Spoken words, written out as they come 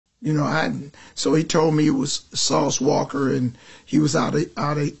So he told me it was Sauce Walka, and he was out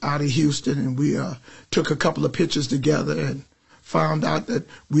of Houston, and we took a couple of pictures together and found out that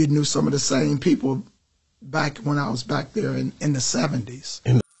we knew some of the same people back when I was back there in the 70s.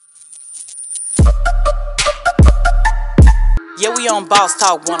 Yeah, we on Boss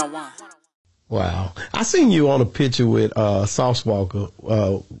Talk 101. Wow. I seen you on a picture with Sauce Walka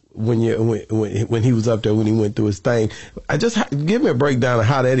when he was up there, when he went through his thing. Give me a breakdown of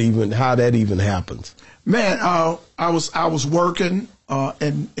how that even happens. Man, I was working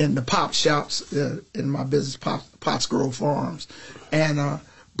in the pop shops in my business, Potts Grove Farms, and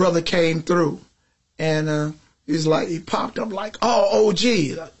brother came through, and he popped up like, "Oh,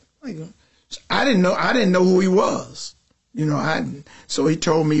 OG." I didn't know who he was. So he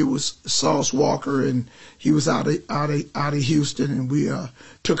told me it was Sauce Walka, and he was out of Houston, and we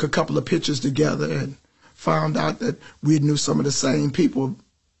took a couple of pictures together and found out that we knew some of the same people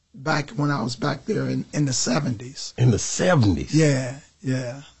back when I was back there in the 70s. In the 70s?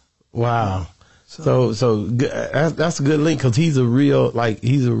 Yeah. Wow. So that's a good link, because he's a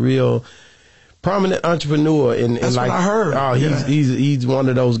real prominent entrepreneur, and that's what I heard. Oh, he's one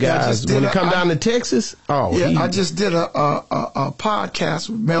of those guys. When it come down to Texas, I just did a podcast.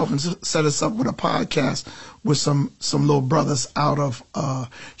 Melvin set us up with a podcast with some little brothers out of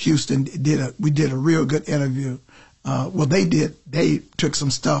Houston. We did a real good interview. They took some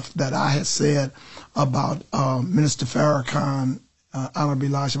stuff that I had said about Minister Farrakhan, Honorable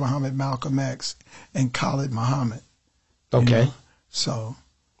Elijah Muhammad, Malcolm X, and Khalid Muhammad. Okay. So.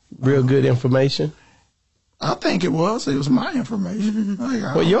 Real good information? I think it was. It was my information.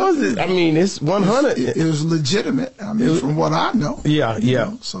 Well, yours is, it's 100. It was legitimate. From what I know.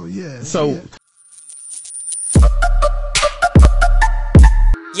 Yeah. So, yeah.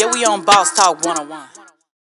 Yeah, we on Boss Talk 101.